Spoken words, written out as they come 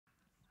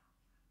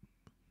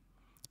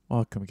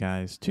Welcome,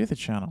 guys, to the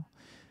channel.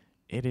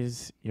 It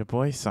is your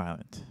boy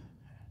Silent,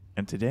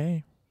 and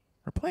today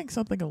we're playing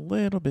something a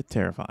little bit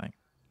terrifying.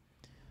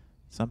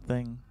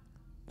 Something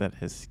that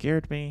has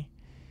scared me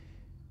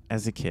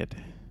as a kid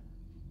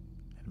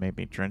and made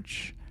me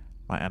drench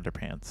my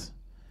underpants.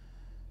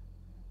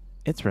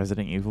 It's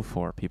Resident Evil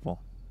 4,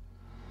 people.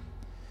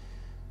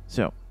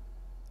 So,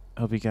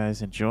 hope you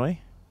guys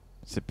enjoy.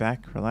 Sit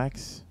back,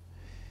 relax,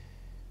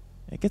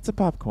 and get some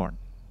popcorn,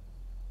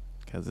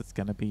 because it's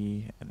going to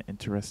be an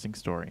interesting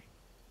story.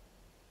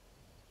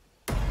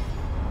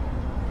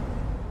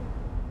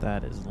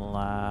 That is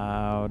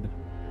loud.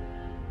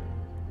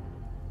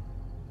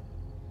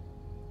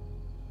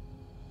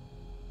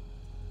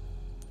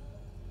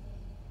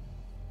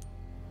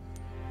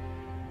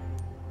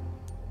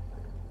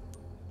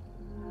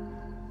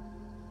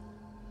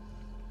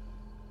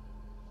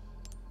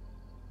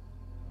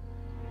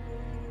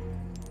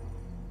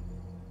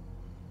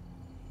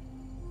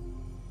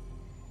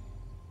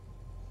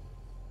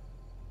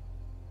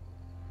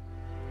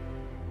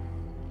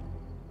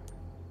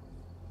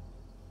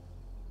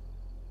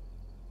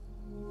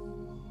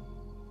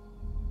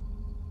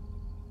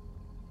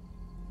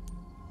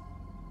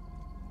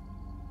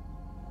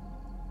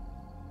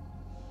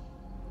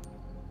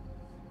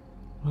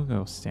 We'll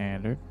go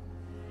standard.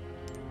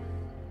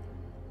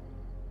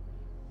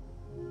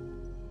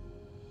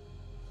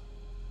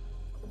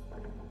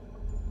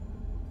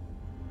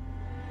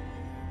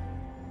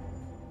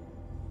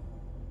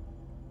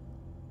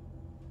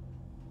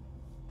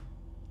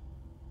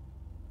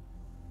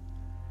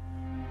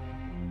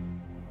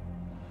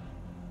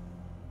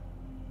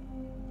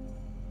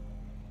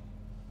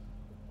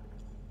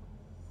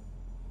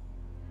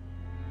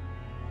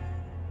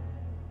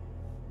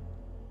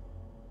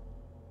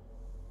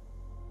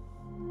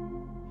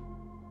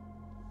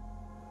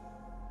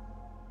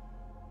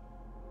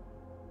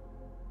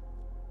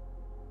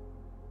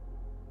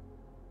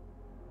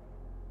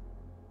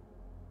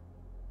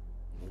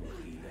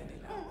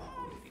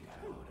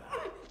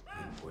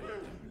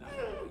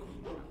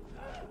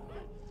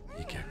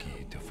 Y que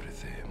aquí te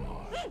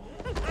ofrecemos,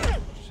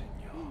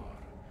 Señor,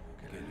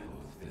 que la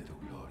luz de tu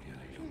gloria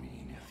la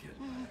ilumine hacia el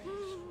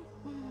paraíso.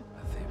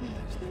 Acepta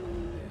este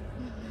cordero,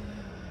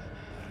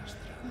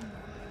 arrastrado por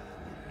la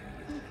furia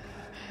y el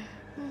pecado,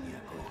 y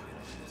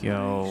acógenos en el Yo.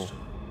 paraíso,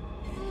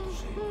 y en tu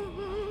seno.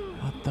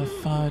 What the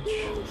fudge?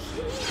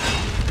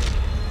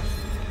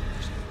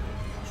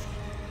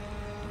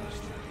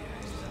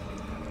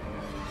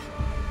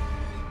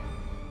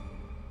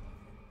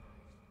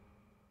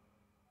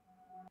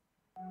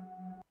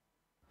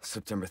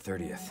 September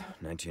 30th,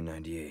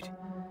 1998.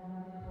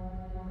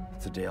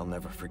 It's a day I'll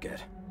never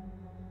forget.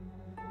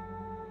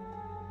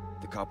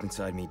 The cop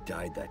inside me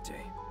died that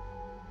day.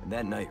 And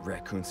that night,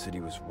 Raccoon City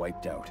was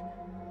wiped out,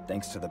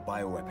 thanks to the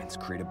bioweapons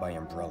created by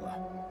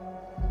Umbrella.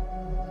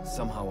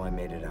 Somehow I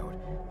made it out,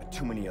 but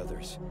too many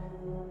others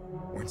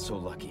weren't so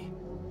lucky.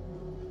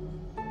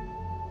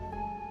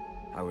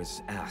 I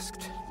was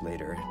asked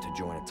later to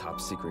join a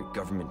top-secret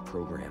government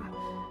program.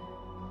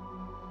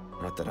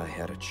 Not that I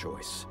had a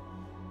choice.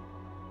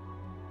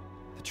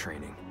 The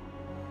training,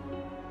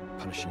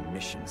 punishing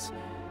missions,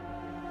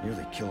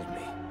 nearly killed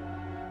me.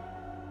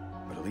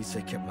 But at least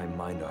I kept my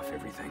mind off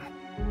everything.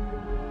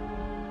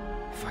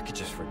 If I could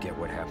just forget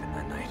what happened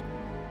that night.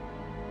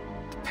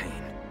 The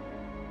pain,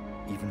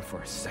 even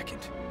for a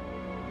second.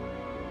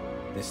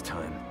 This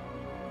time,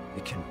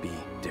 it can be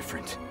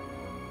different.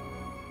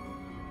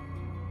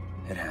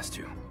 It has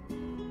to.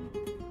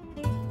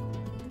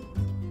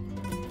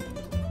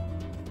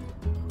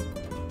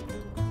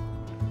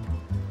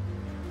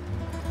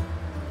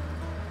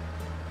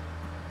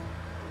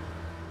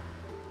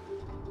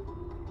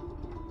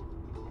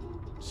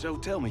 So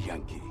tell me,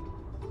 Yankee,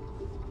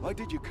 why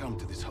did you come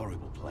to this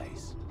horrible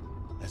place?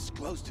 As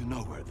close to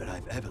nowhere that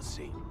I've ever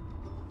seen.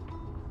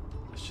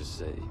 Let's just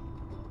say,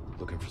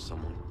 looking for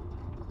someone.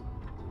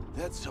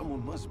 That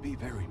someone must be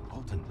very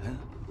important, huh?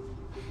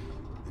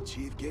 The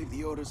chief gave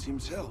the orders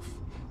himself.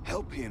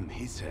 Help him,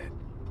 he said.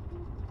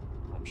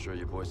 I'm sure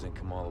your boys didn't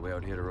come all the way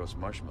out here to roast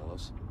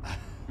marshmallows.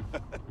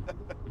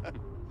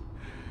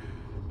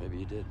 Maybe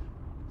you did.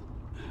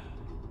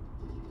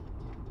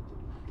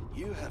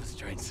 You have a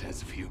strange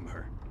sense of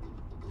humor.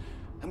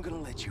 I'm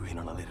gonna let you in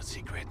on a little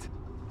secret.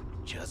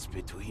 Just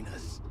between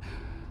us.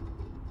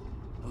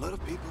 A lot of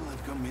people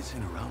have gone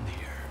missing around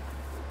here.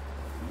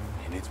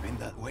 And it's been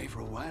that way for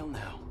a while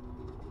now.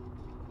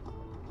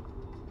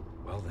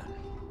 Well then,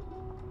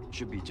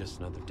 should be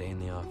just another day in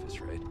the office,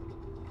 right?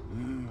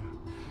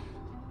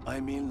 I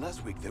mean,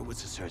 last week there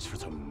was a search for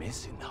some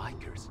missing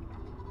hikers.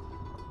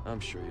 I'm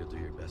sure you'll do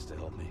your best to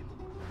help me.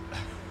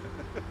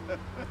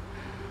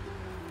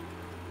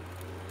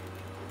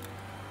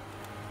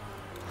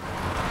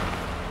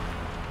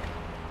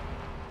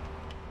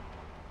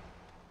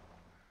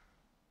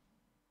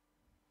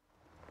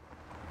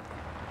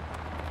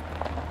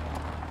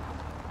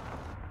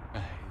 I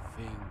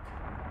think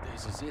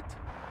this is it.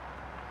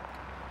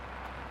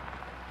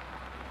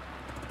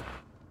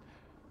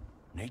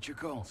 Nature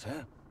calls,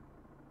 huh?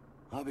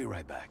 I'll be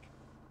right back.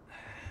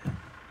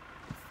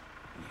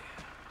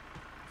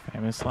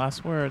 Famous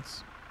last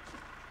words.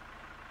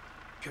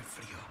 Qué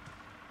frío.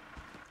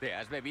 ¿Te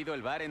has bebido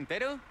el bar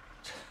entero?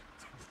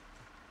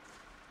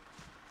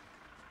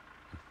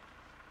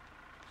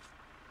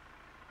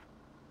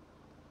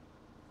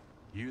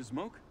 You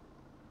smoke?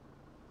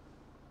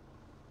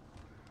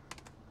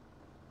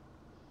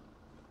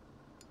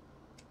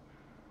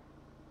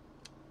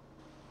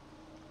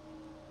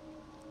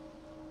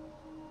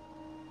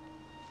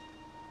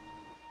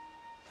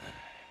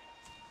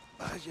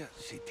 Vaya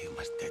sitio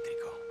más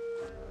tétrico.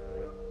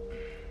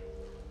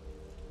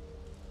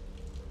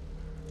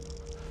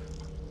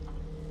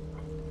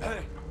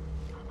 ¡Eh!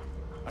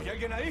 ¿Hay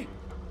alguien ahí?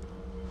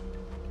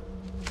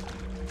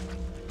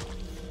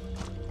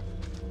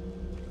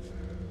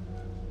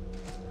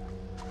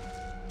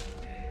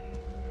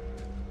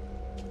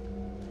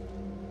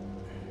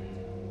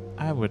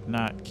 I would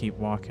not keep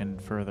walking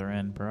further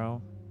in,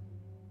 bro.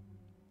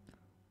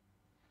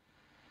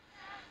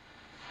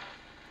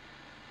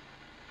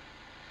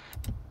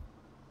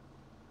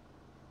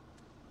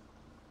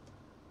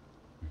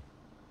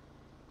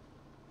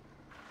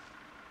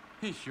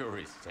 He sure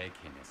is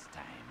taking his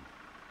time.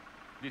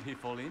 Did he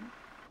fall in?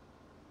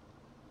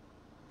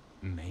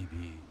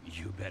 Maybe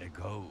you better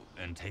go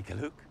and take a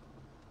look.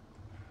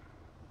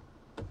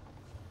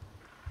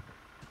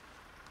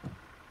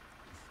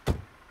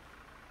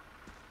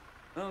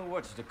 Oh,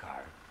 watch the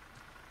car.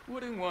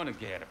 Wouldn't want to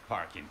get a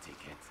parking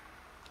ticket.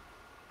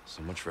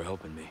 So much for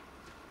helping me.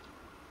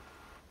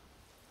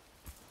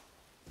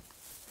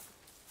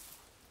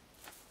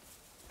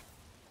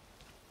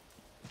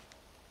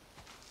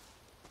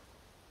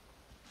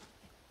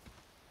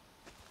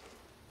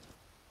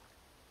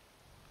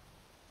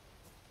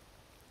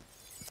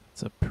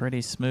 It's a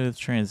pretty smooth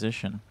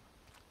transition.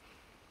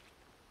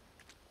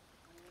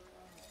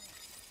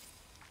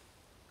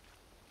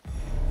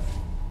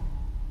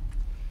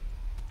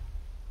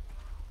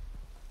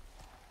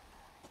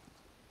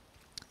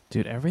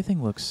 Dude,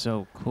 everything looks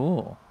so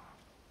cool.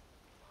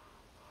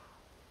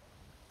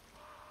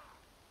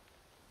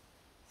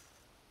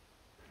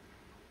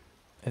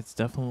 It's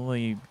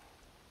definitely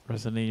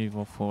Resident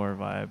Evil 4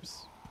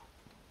 vibes.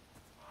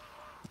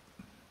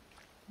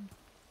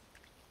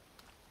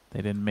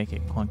 They didn't make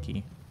it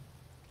clunky.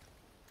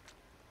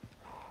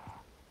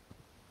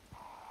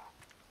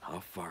 How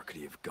far could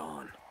he have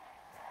gone?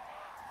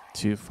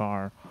 Too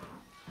far.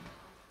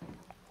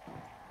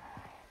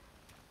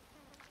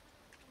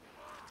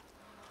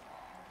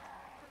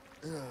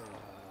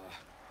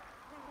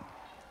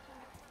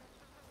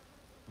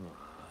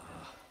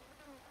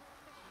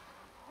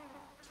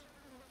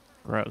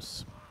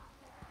 Gross.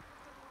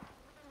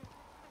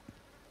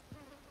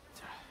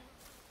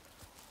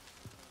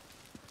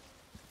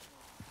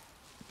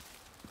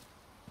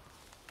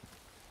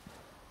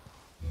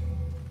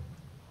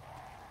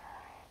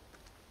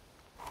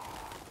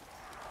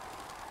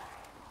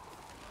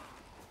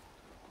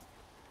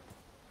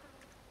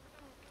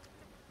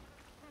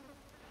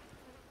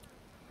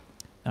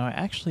 Now, I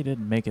actually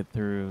didn't make it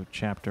through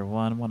Chapter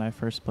 1 when I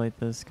first played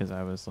this because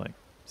I was like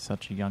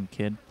such a young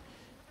kid.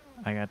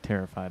 I got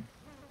terrified.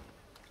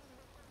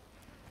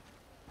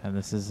 And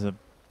this is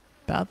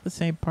about the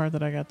same part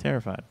that I got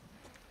terrified.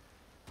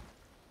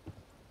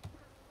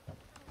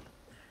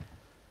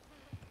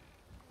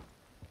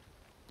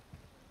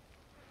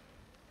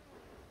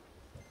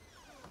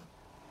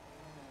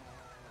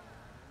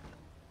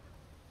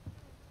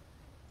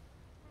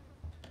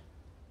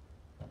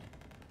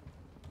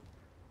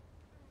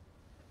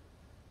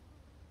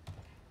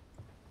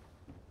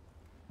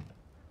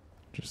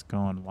 Just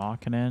going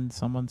walking in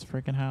someone's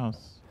freaking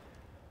house.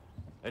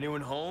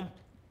 Anyone home?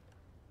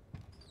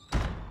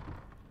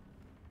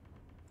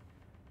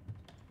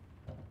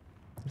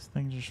 This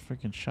thing just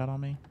freaking shut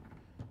on me.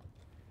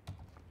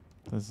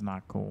 This is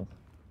not cool.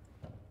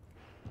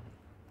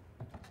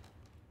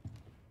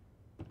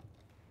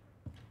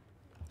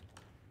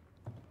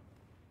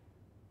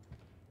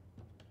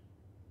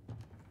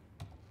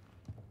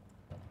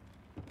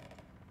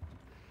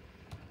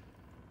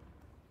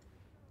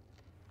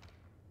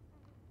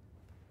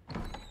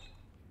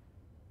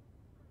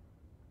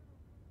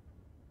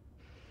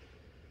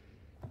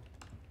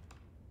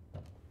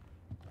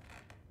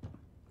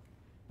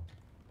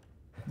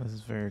 This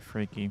is very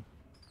freaky.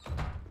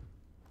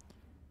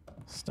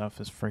 Stuff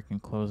is freaking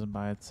closing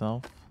by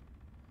itself.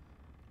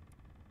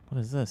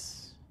 What is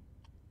this?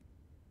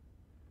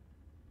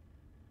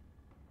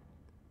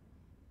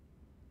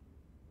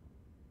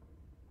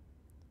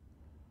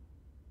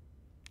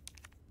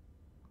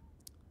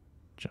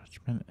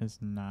 Judgment is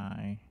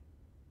nigh.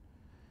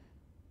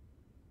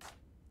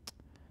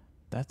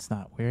 That's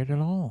not weird at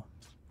all.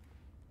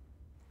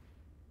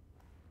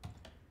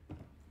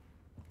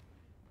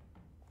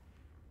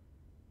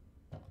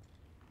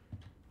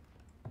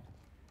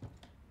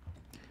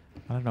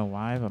 I don't know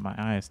why, but my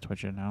eye is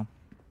twitching now.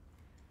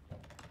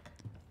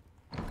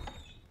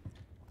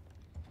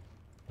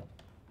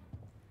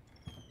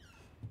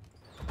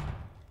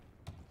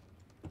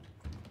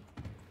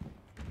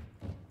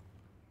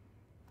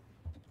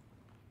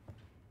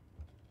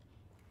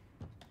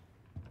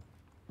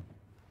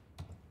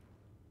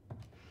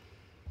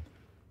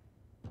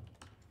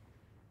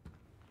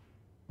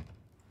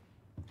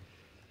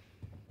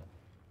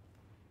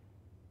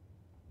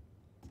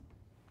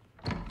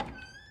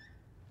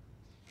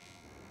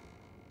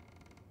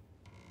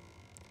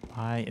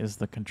 Why is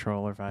the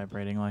controller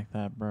vibrating like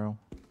that, bro?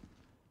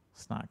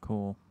 It's not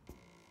cool.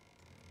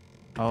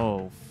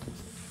 Oh,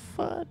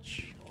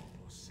 fudge.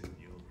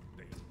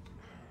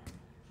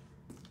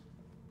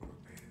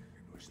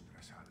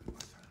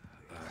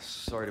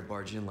 Sorry to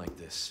barge in like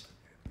this.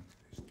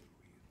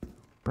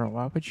 Bro,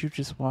 why would you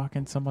just walk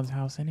in someone's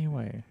house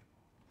anyway?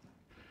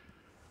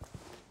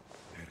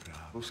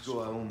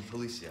 Busco a un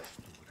policía.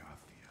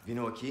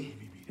 Vino aquí?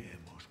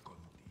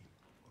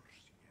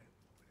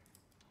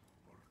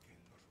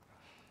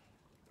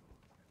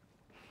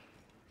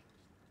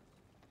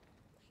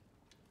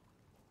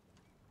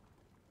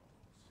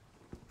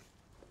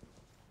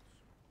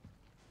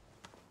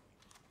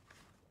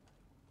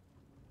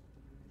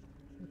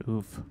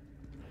 Oof.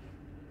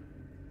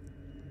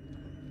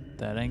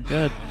 That ain't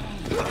good.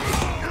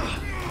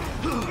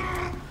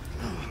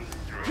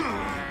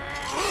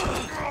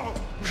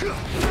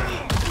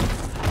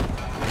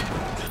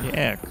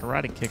 Yeah,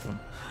 karate kick him.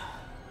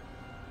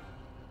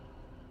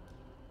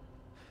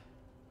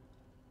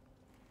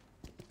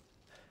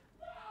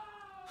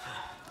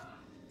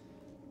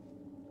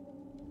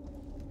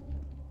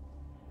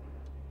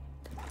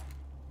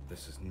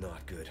 This is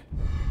not good.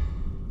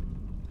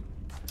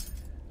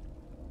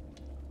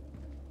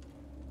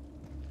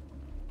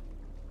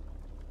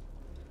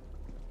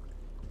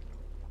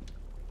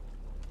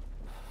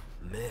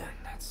 Man,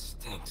 that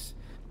stinks.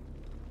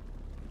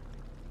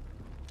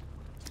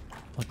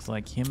 Looks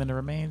like human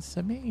remains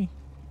to me.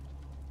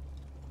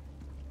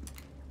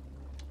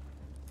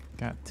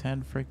 Got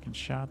 10 freaking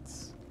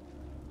shots.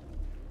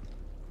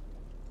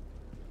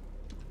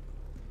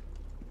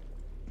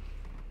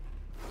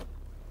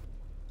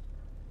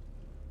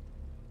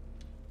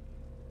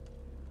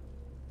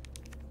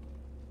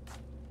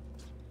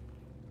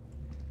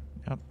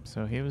 Yep,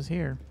 so he was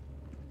here.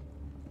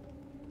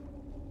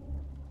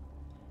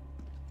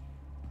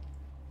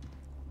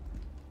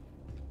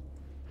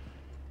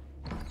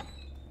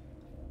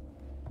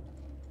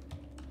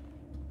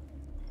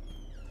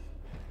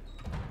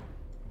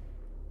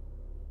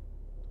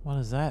 What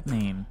does that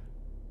mean?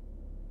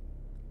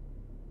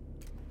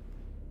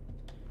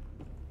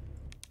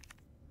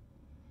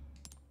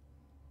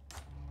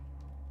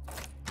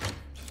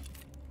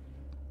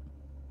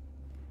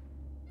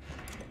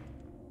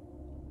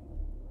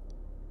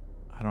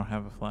 I don't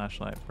have a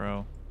flashlight,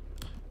 bro.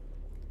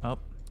 Oh,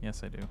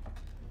 yes I do.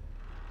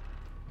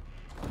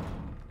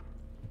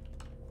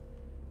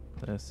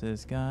 This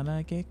is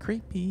gonna get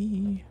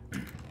creepy.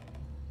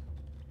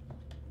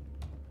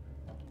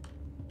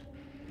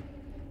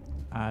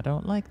 I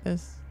don't like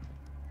this.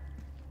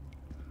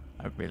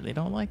 I really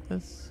don't like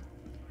this.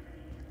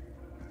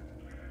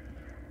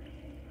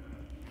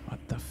 What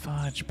the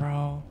fudge,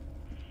 bro?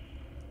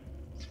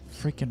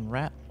 Freaking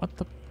rat. What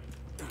the?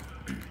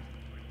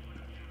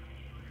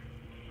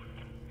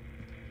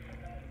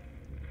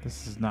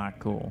 This is not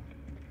cool.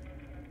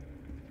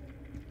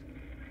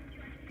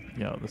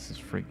 Yo, this is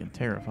freaking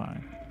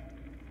terrifying.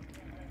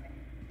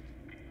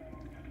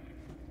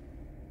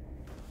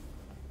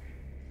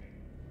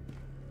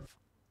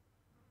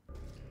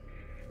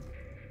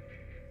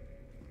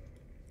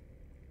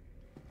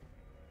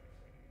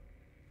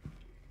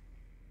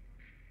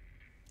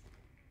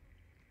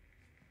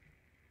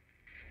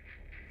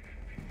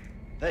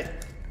 Hey!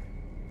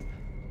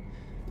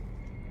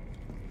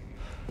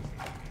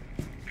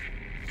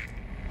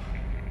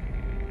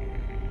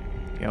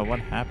 Yo, what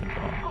happened to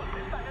him?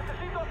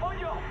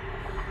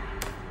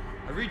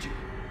 I read you.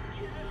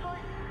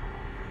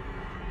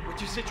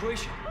 What's your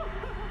situation?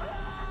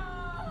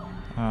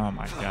 Oh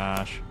my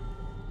gosh.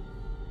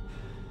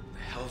 What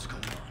the hell's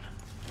going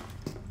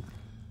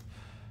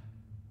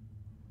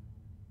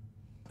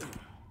on?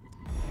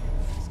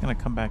 He's gonna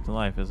come back to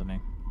life, isn't he?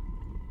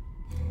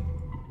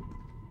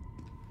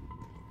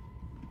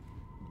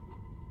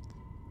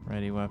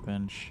 Ready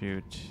weapon,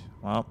 shoot.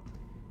 Well,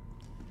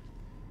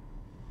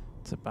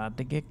 it's about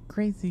to get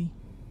crazy.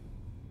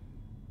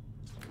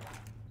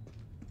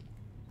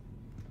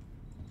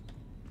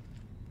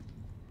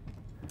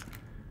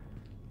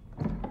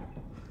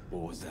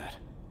 What was that?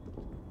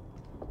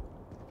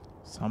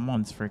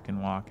 Someone's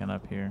freaking walking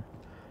up here.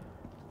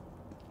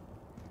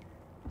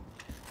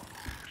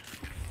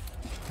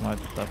 What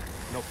the?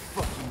 No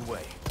fucking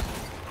way.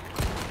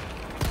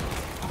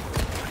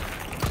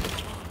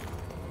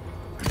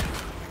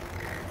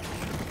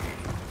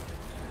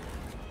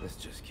 This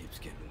just keeps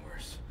getting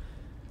worse.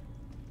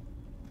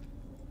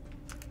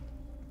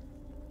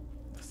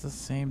 It's the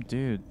same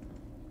dude.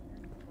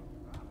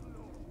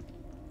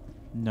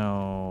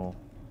 No.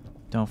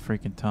 Don't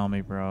freaking tell me,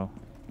 bro.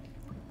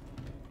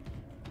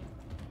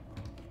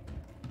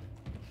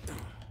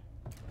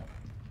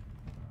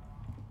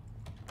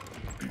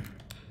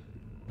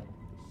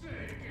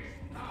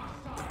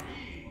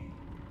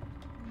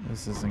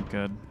 This isn't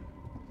good.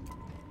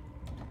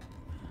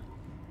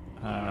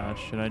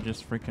 Should I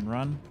just freaking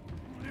run?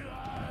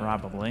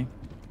 Probably.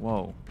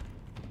 Whoa.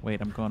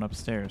 Wait, I'm going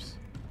upstairs.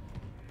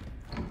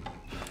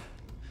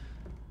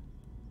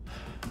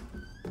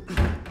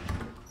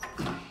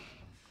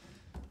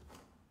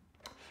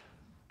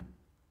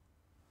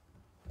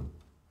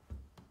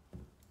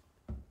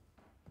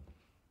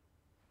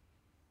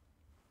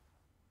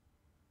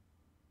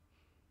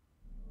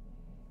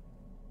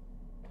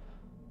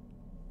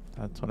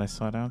 That's what I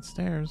saw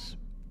downstairs.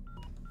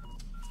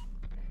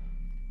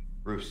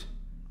 Bruce,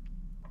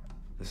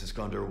 this is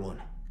Condor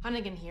 1.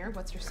 Hunnigan here.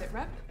 What's your sit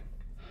rep?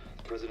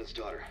 President's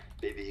daughter,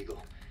 Baby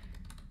Eagle.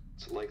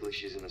 It's likely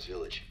she's in this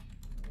village.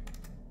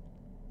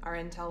 Our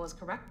intel was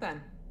correct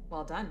then.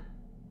 Well done.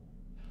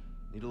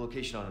 Need a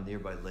location on a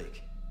nearby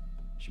lake.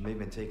 She may have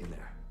been taken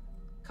there.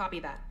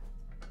 Copy that.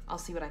 I'll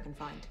see what I can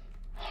find.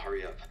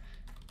 Hurry up.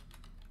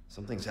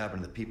 Something's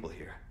happened to the people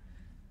here.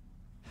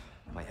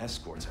 My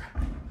escorts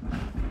are...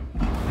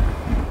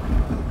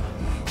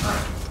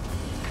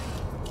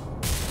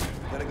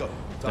 Gotta go.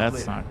 Talk That's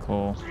later. not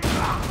cool.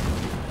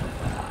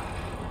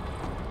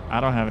 I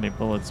don't have any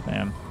bullets,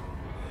 man.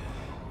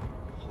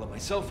 I'll let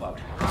myself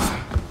out.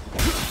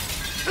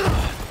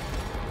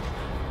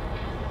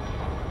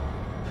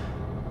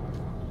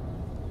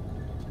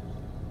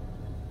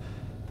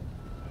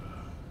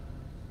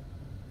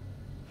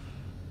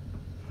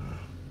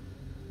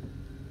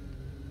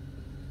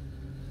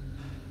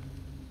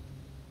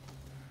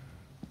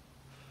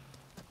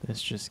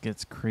 This just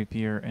gets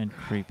creepier and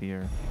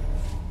creepier.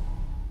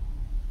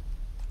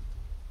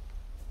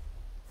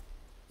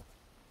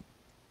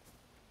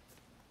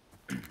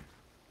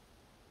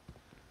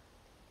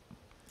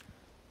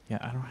 Yeah,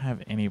 I don't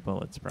have any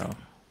bullets, bro.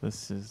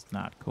 This is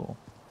not cool.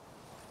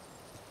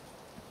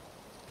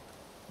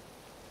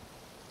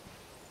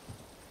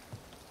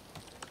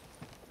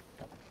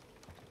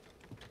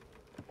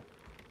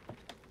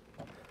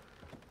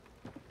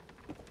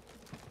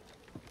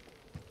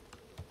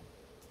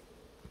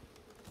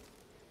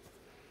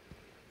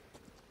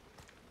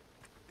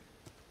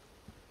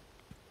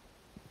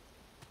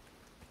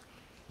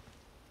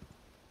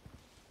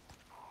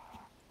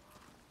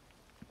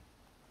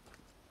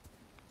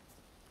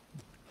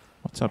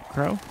 What's up,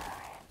 Crow?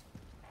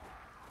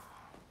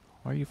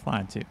 Where are you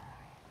flying to?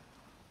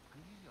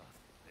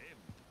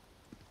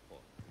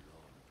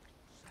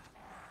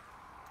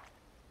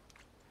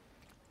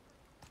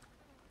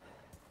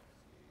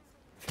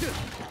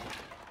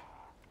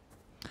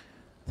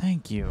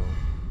 Thank you.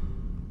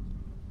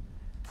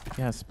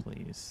 Yes,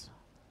 please.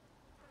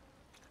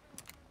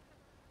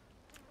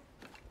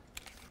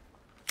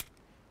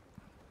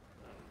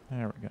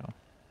 There we go.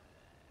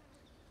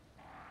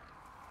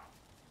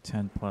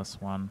 10 plus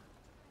 1.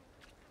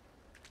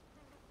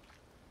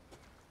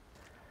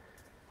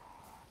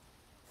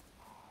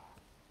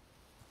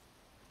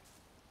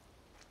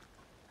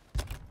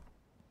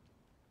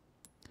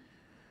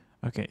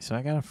 Okay, so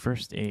I got a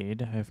first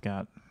aid. I've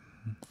got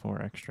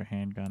 4 extra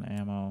handgun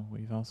ammo.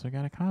 We've also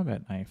got a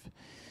combat knife.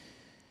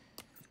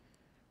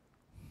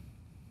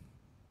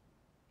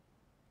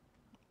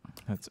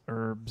 That's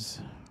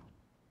herbs,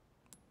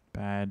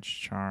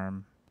 badge,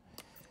 charm.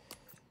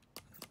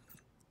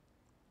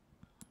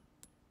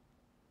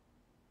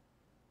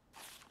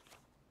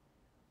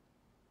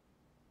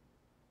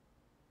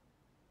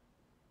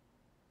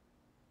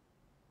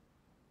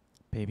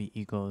 Baby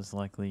Eagle is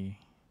likely...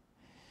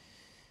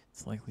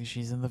 It's likely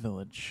she's in the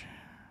village.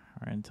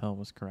 Our intel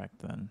was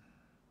correct then.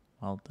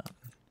 Well done.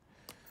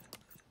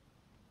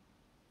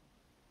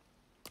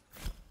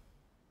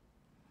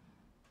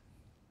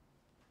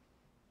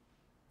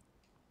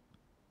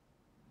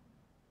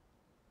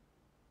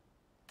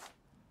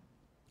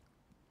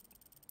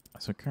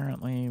 So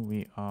currently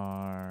we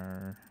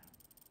are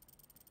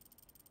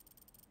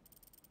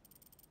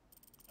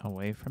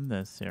away from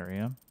this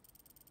area.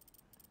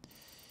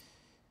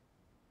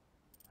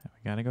 And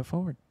we gotta go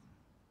forward.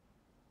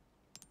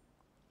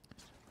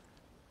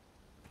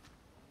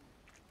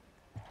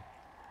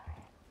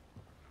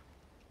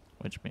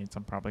 Which means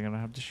I'm probably gonna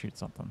have to shoot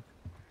something.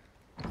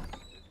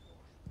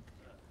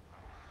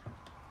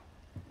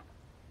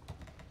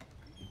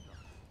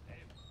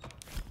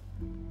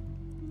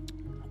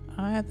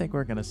 I think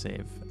we're gonna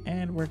save,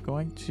 and we're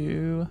going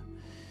to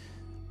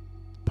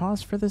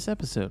pause for this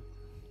episode.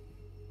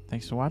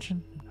 Thanks for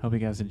watching. Hope you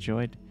guys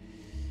enjoyed.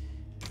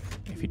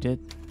 If you did,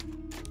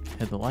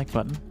 hit the like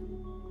button,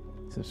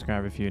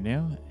 subscribe if you're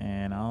new,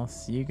 and I'll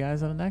see you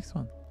guys on the next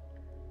one.